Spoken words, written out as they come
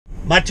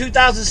My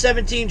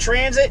 2017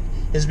 Transit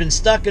has been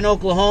stuck in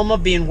Oklahoma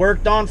being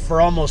worked on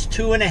for almost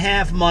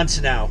 2.5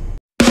 months now.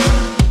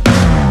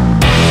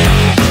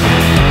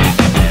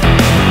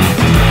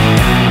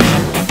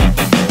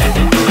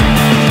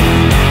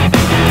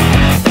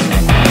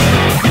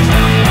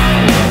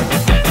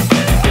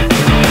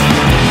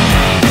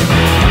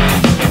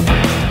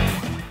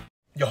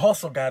 Your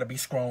hustle gotta be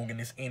strong in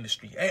this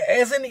industry,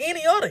 as in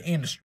any other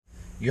industry.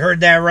 You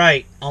heard that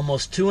right.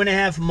 Almost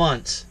 2.5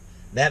 months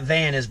that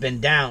van has been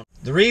down.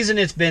 The reason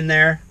it's been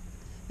there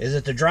is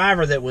that the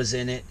driver that was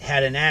in it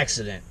had an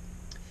accident.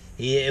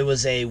 It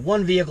was a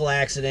one-vehicle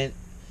accident.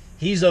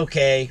 He's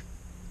okay.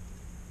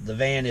 The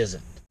van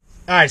isn't.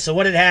 All right, so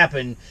what had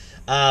happened,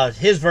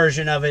 his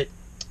version of it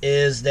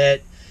is that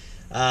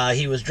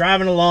he was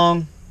driving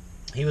along.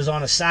 He was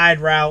on a side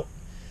route.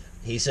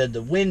 He said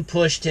the wind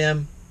pushed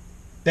him.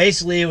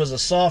 Basically, it was a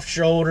soft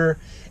shoulder,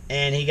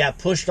 and he got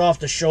pushed off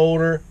the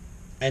shoulder,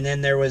 and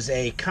then there was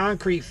a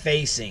concrete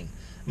facing.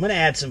 I'm going to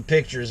add some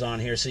pictures on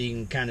here so you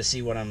can kind of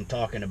see what I'm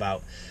talking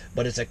about.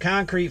 But it's a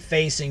concrete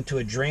facing to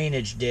a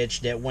drainage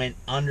ditch that went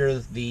under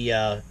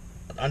the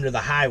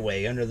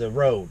highway, under the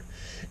road.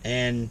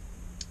 And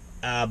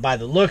by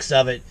the looks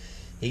of it,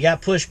 he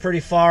got pushed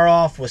pretty far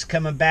off, was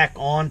coming back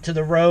onto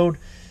the road,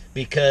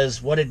 because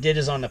what it did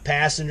is on the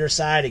passenger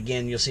side,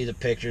 again, you'll see the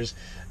pictures,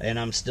 and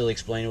I'm still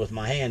explaining with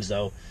my hands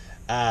though,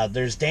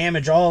 there's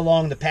damage all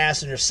along the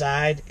passenger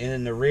side, and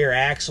then the rear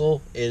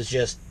axle is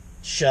just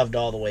shoved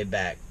all the way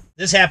back.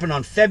 This happened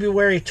on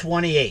February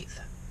 28th.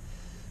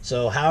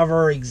 So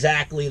however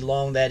exactly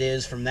long that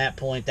is from that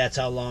point, that's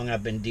how long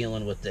I've been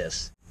dealing with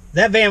this.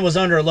 That van was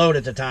under load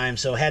at the time,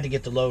 so had to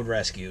get the load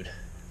rescued.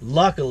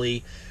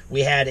 Luckily,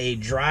 we had a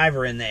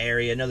driver in the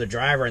area, another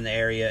driver in the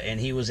area,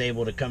 and he was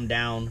able to come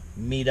down,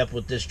 meet up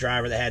with this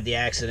driver that had the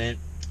accident,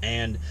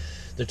 and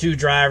the two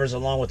drivers,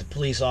 along with the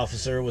police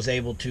officer, was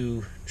able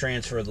to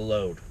transfer the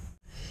load.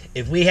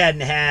 If we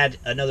hadn't had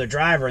another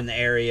driver in the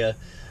area,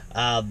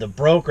 the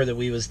broker that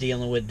we was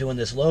dealing with doing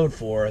this load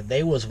for,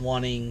 they was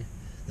wanting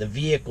the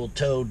vehicle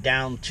towed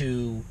down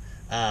to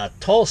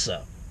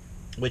Tulsa,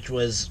 which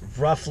was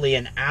roughly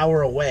an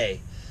hour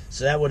away.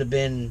 So that would have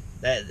been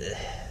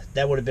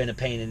that would have been a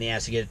pain in the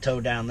ass to get it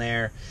towed down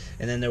there.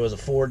 And then there was a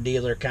Ford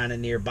dealer kind of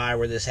nearby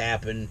where this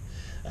happened,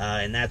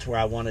 and that's where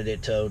I wanted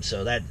it towed.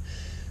 So that,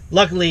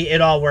 luckily, it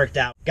all worked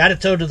out. Got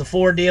it towed to the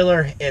Ford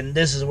dealer, and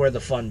this is where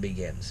the fun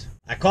begins.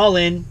 I call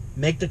in,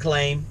 make the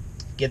claim,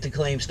 get the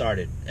claim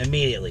started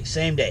immediately,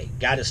 same day.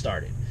 Got it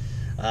started.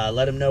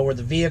 Let them know where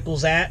the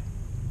vehicle's at,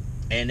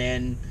 and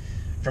then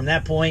from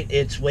that point,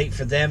 it's wait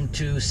for them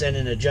to send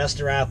an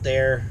adjuster out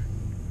there,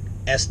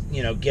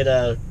 get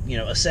a,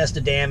 assess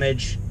the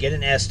damage, get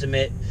an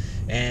estimate,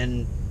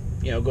 and,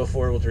 go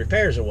forward with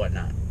repairs or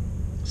whatnot.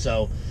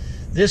 So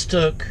this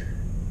took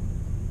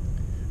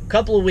a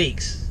couple of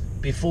weeks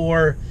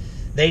before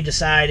they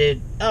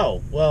decided,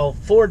 oh, well,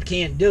 Ford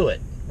can't do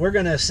it. We're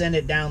going to send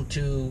it down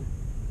to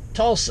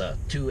Tulsa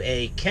to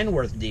a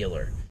Kenworth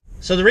dealer.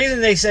 So the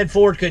reason they said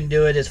Ford couldn't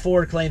do it is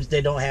Ford claims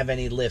they don't have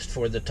any lift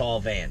for the tall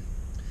van.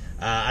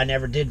 I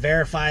never did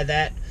verify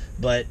that,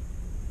 but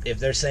if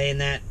they're saying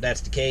that,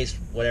 that's the case,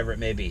 whatever it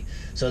may be.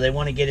 So they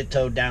want to get it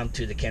towed down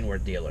to the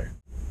Kenworth dealer.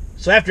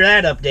 So after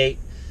that update,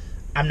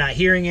 I'm not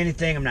hearing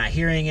anything, I'm not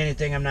hearing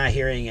anything, I'm not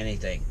hearing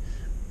anything.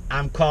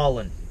 I'm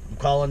calling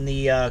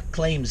the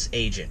claims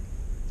agent.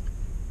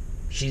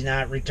 She's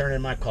not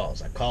returning my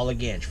calls. I call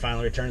again. She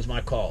finally returns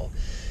my call.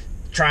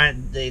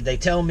 They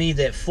tell me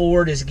that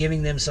Ford is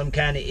giving them some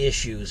kind of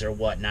issues or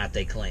whatnot,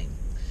 they claim.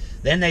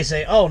 Then they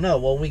say, oh, no,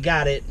 well, we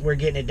got it. We're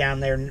getting it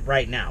down there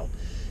right now.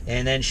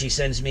 And then she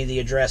sends me the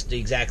address to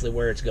exactly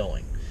where it's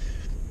going.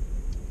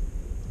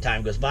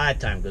 Time goes by,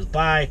 trying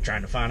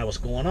to find out what's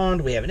going on.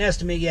 Do we have an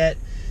estimate yet?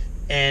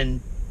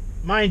 And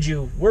mind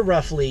you, we're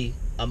roughly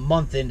a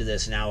month into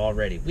this now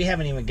already. We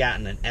haven't even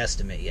gotten an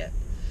estimate yet.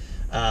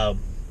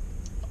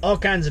 All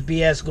kinds of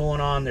BS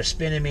going on. They're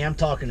spinning me. I'm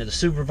talking to the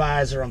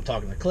supervisor. I'm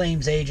talking to the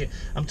claims agent.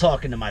 I'm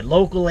talking to my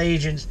local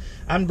agents.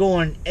 I'm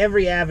going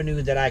every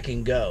avenue that I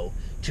can go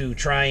to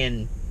try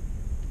and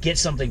get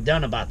something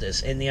done about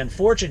this. And the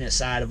unfortunate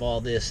side of all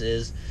this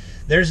is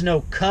there's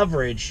no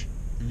coverage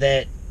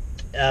that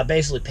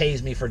basically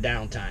pays me for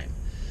downtime.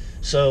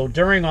 So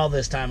during all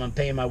this time, I'm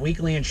paying my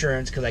weekly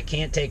insurance because I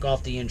can't take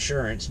off the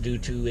insurance due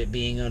to it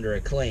being under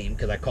a claim,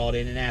 because I called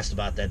in and asked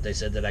about that. They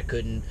said that I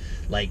couldn't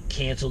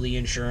cancel the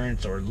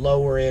insurance or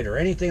lower it or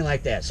anything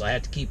like that, so I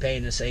have to keep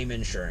paying the same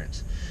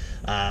insurance.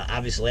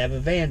 Obviously I have a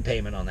van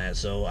payment on that,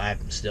 so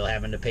I'm still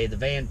having to pay the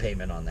van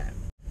payment on that.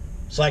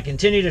 So I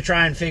continue to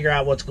try and figure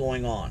out what's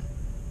going on.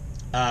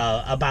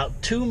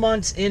 About 2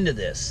 months into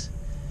this,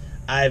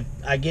 I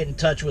get in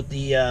touch with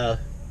the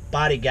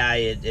body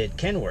guy at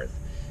Kenworth,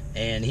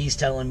 and he's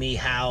telling me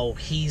how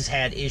he's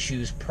had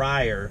issues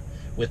prior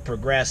with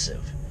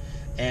Progressive.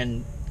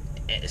 And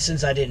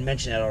since I didn't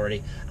mention that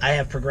already, I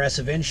have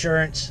Progressive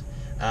insurance.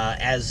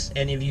 As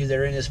any of you that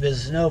are in this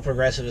business know,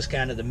 Progressive is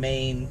kind of the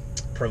main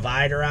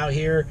provider out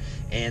here,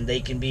 and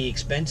they can be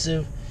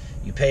expensive.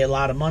 You pay a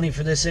lot of money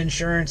for this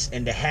insurance,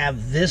 and to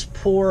have this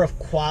poor of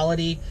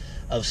quality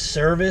of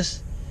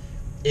service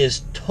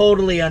is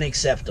totally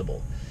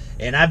unacceptable.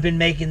 And I've been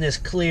making this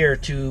clear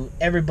to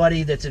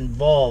everybody that's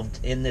involved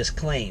in this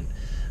claim.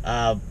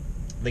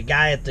 The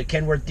guy at the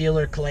Kenworth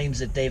dealer claims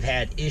that they've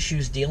had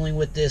issues dealing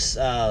with this,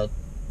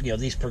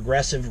 these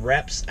progressive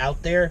reps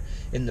out there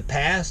in the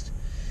past.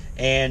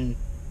 And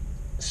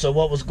so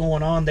what was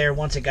going on there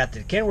once it got to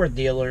the Kenworth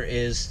dealer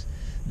is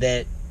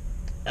that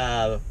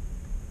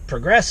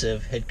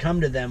Progressive had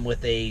come to them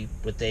with a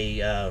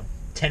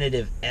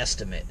tentative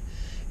estimate,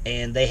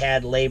 and they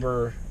had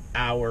the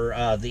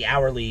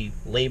hourly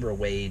labor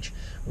wage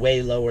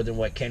way lower than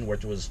what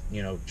Kenworth was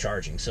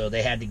charging, so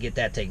they had to get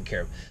that taken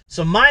care of.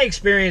 So my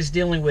experience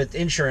dealing with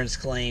insurance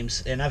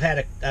claims, and I've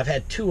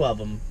had two of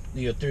them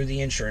through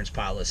the insurance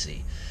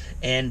policy,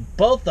 and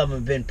both of them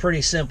have been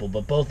pretty simple,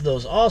 but both of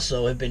those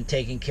also have been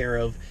taken care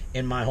of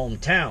in my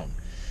hometown.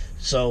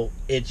 So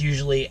it's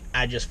usually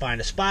I just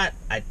find a spot,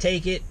 I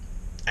take it,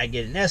 I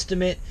get an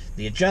estimate,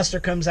 the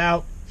adjuster comes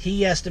out,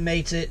 he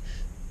estimates it,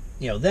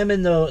 them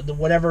in the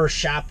whatever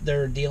shop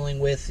they're dealing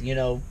with,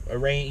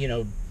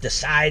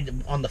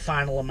 decide on the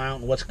final amount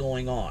and what's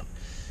going on.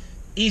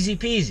 Easy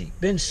peasy.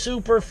 Been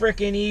super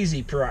freaking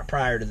easy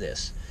prior to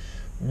this.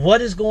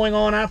 What is going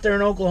on out there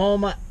in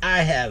Oklahoma? I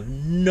have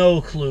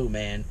no clue,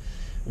 man.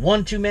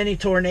 One too many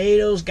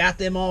tornadoes, got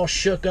them all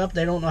shook up.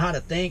 They don't know how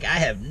to think. I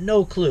have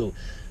no clue.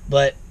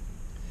 But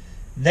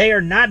they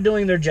are not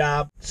doing their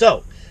job.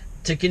 So,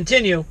 to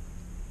continue,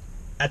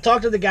 I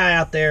talked to the guy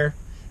out there,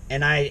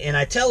 and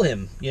I tell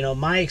him,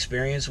 my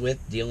experience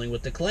with dealing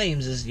with the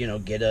claims is,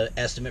 get an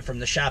estimate from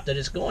the shop that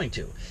it's going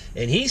to.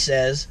 And he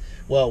says,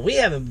 well, we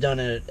haven't done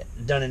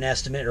an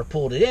estimate or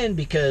pulled it in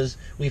because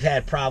we've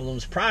had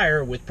problems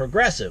prior with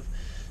Progressive.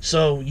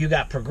 So you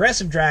got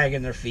Progressive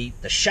dragging their feet,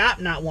 the shop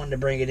not wanting to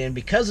bring it in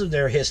because of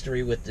their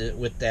history with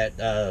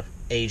that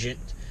agent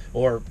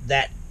or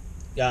that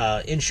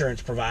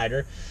insurance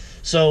provider.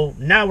 So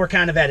now we're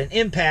kind of at an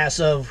impasse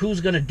of who's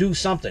going to do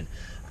something.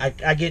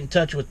 I get in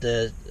touch with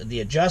the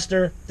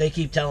adjuster. They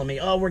keep telling me,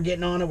 oh, we're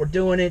getting on it, we're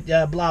doing it,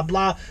 blah,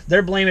 blah.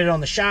 They're blaming it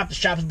on the shop. The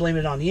shop's blaming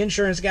it on the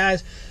insurance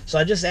guys. So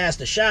I just asked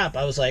the shop,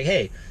 I was like,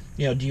 hey,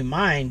 do you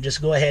mind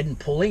just go ahead and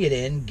pulling it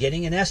in,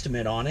 getting an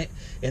estimate on it,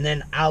 and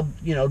then I'll,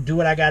 do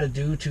what I got to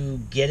do to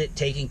get it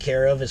taken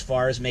care of as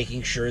far as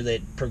making sure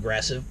that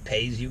Progressive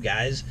pays you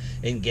guys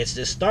and gets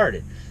this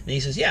started. And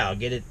he says, yeah, I'll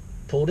get it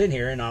pulled in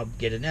here and I'll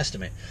get an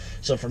estimate.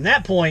 So from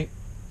that point,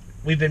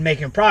 we've been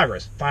making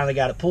progress. Finally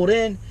got it pulled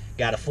in,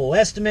 got a full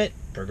estimate.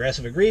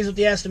 Progressive agrees with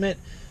the estimate.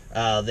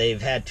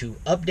 They've had to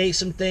update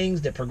some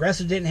things that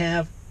Progressive didn't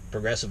have.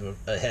 Progressive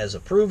has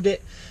approved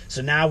it.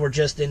 So now we're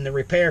just in the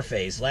repair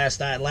phase. Last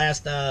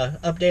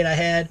update I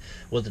had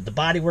was that the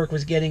body work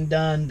was getting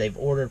done. They've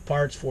ordered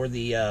parts for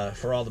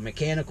all the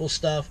mechanical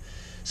stuff.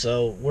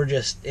 So we're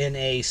just in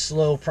a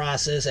slow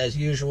process as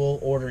usual,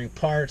 ordering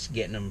parts,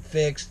 getting them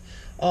fixed,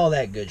 all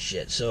that good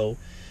shit. So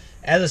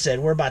as I said,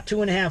 we're about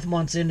 2.5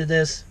 months into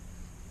this,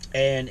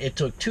 and it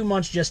took 2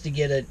 months just to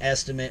get an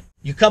estimate.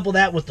 You couple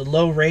that with the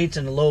low rates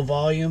and the low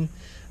volume,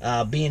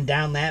 being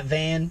down that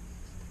van,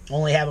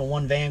 only having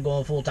one van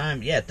going full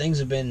time, yeah, things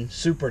have been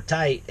super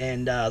tight,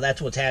 and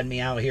that's what's had me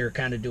out here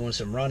kind of doing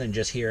some running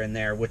just here and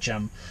there, which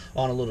I'm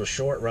on a little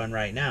short run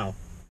right now.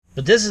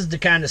 But this is the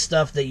kind of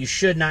stuff that you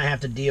should not have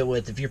to deal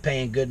with if you're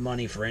paying good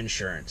money for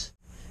insurance.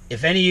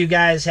 If any of you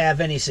guys have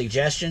any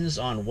suggestions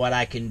on what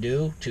I can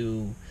do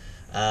to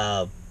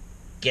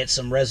get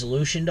some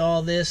resolution to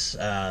all this,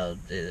 I'm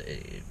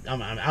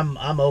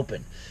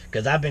open,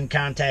 because I've been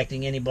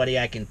contacting anybody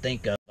I can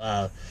think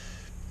of.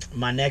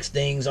 My next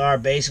things are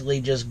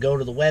basically just go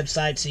to the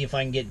website, see if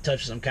I can get in touch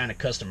with some kind of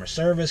customer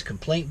service,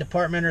 complaint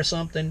department or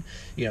something,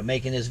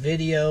 making this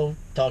video,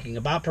 talking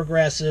about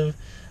Progressive,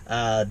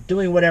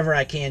 doing whatever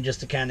I can just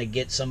to kind of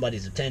get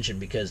somebody's attention,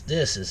 because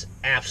this is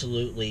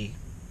absolutely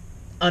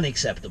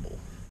unacceptable.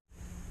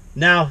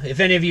 Now, if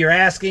any of you are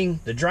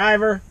asking, the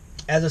driver,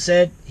 as I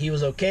said, he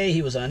was okay,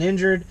 he was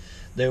uninjured,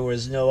 there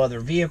was no other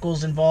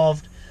vehicles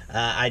involved.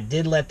 I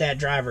did let that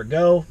driver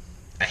go.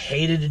 I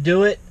hated to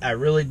do it, I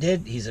really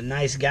did. He's a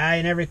nice guy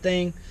and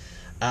everything,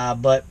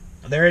 but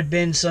there had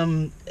been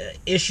some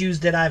issues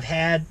that I've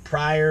had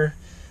prior,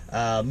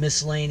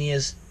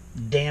 miscellaneous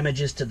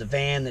damages to the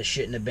van that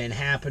shouldn't have been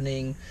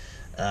happening,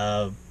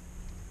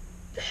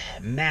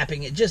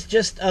 mapping it,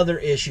 just other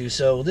issues.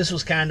 So this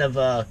was kind of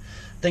I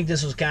think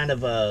this was kind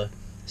of a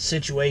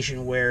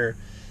situation where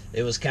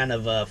it was kind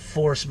of a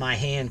force my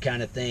hand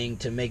kind of thing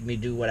to make me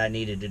do what I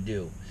needed to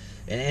do.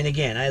 And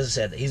again, as I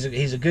said,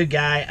 he's a good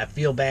guy. I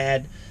feel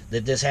bad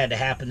that this had to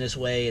happen this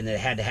way and that it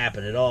had to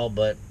happen at all.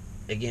 But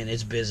again,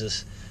 it's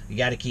business. You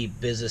got to keep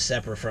business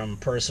separate from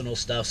personal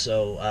stuff.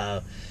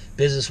 So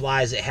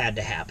business-wise, it had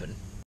to happen.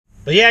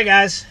 But yeah,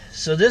 guys,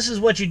 so this is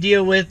what you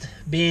deal with,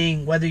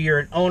 being whether you're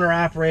an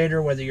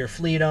owner-operator, whether you're a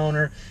fleet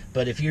owner.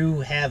 But if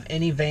you have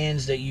any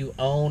vans that you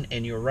own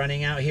and you're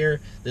running out here,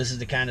 this is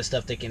the kind of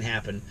stuff that can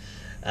happen.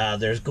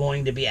 There's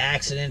going to be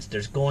accidents,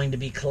 there's going to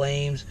be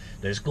claims,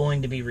 there's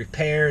going to be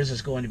repairs,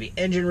 there's going to be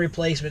engine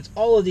replacements.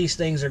 All of these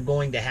things are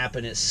going to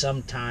happen at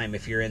some time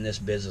if you're in this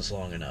business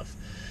long enough.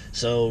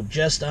 So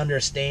just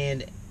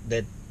understand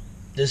that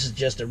this is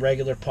just a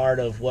regular part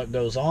of what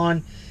goes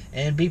on,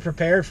 and be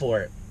prepared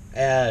for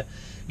it.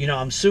 You know,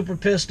 I'm super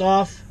pissed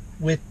off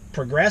with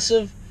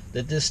Progressive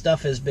that this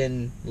stuff has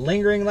been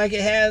lingering like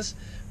it has,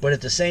 but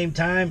at the same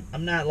time,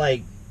 I'm not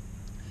like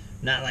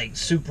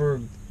super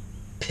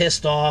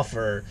pissed off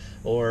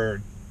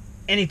or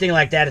anything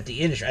like that at the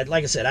industry.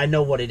 Like I said, I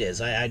know what it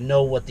is. I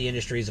know what the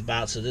industry is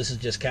about, so this is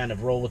just kind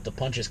of roll with the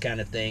punches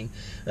kind of thing.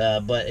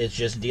 But it's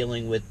just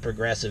dealing with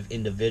Progressive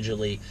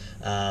individually,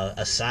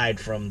 aside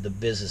from the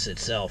business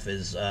itself,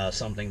 is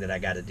something that I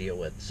got to deal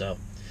with. So, all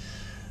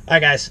right,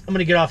 guys, I'm going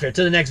to get off here.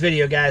 To the next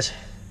video, guys.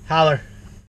 Holler.